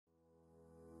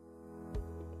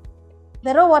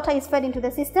The raw water is fed into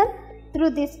the system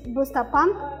through this booster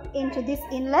pump into this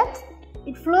inlet.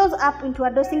 It flows up into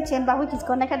a dosing chamber which is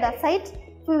connected aside,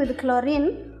 filled with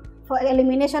chlorine for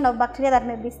elimination of bacteria that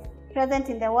may be present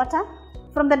in the water.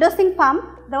 From the dosing pump,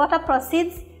 the water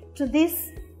proceeds to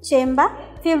this chamber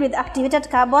filled with activated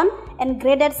carbon and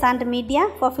graded sand media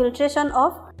for filtration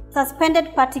of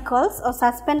suspended particles or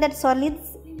suspended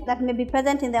solids that may be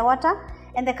present in the water,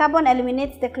 and the carbon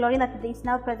eliminates the chlorine that is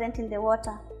now present in the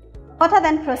water. Water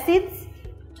then proceeds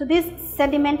to these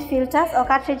sediment filters or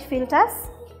cartridge filters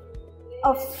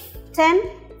of 10,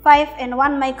 5 and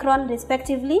 1 micron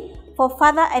respectively for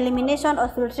further elimination or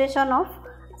filtration of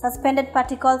suspended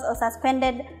particles or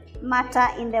suspended matter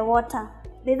in the water.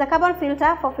 There is a carbon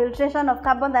filter for filtration of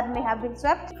carbon that may have been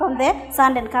swept from the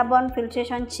sand and carbon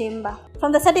filtration chamber.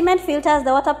 From the sediment filters,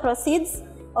 the water proceeds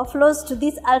or flows to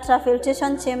these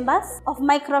ultrafiltration chambers of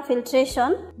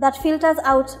microfiltration that filters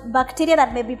out bacteria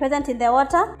that may be present in the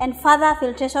water and further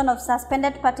filtration of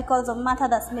suspended particles of matter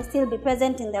that may still be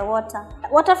present in the water.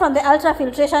 Water from the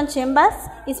ultrafiltration chambers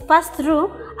is passed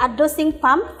through a dosing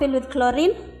pump filled with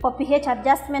chlorine for pH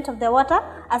adjustment of the water,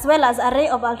 as well as an array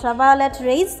of ultraviolet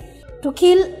rays to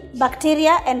kill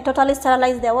bacteria and totally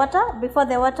sterilize the water before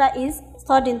the water is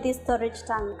stored in this storage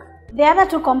tank. The other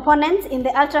two components in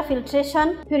the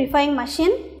ultrafiltration purifying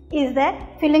machine is the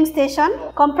filling station,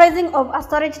 comprising of a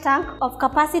storage tank of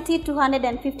capacity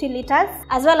 250 liters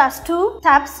as well as 2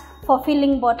 taps for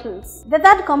filling bottles. The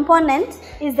third component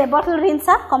is the bottle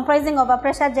rinser, comprising of a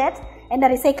pressure jet and a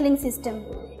recycling system.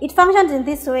 It functions in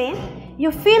this way. You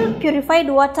fill purified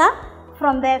water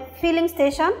from the filling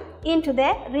station into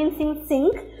the rinsing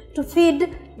sink to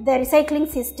feed the recycling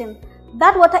system.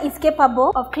 That water is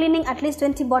capable of cleaning at least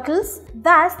 20 bottles.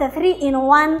 Thus, the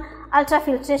 3-in-1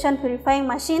 ultrafiltration purifying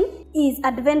machine is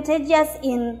advantageous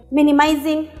in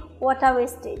minimizing water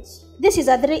wastage. This is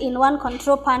a 3-in-1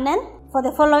 control panel for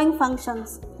the following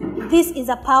functions. This is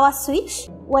a power switch.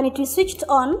 When it is switched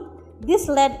on, this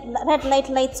red light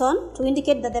lights on to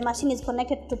indicate that the machine is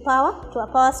connected to a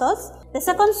power source. The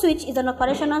second switch is an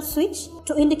operational switch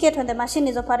to indicate when the machine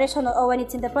is operational or when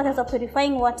it's in the process of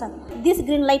purifying water. This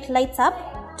green light lights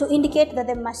up to indicate that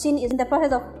the machine is in the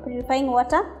process of purifying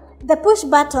water. The push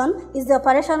button is the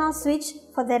operational switch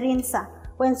for the rinser.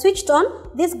 When switched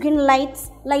on, this green lights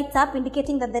up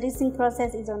indicating that the rinsing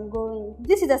process is ongoing.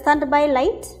 This is a standby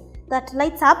light that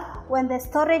lights up when the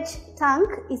storage tank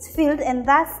is filled and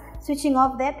thus switching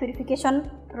off the purification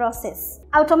process.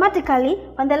 Automatically,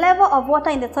 when the level of water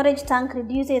in the storage tank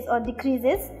reduces or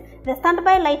decreases, the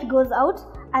standby light goes out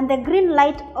and the green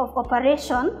light of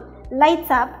operation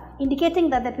lights up, indicating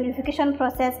that the purification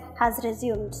process has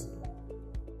resumed.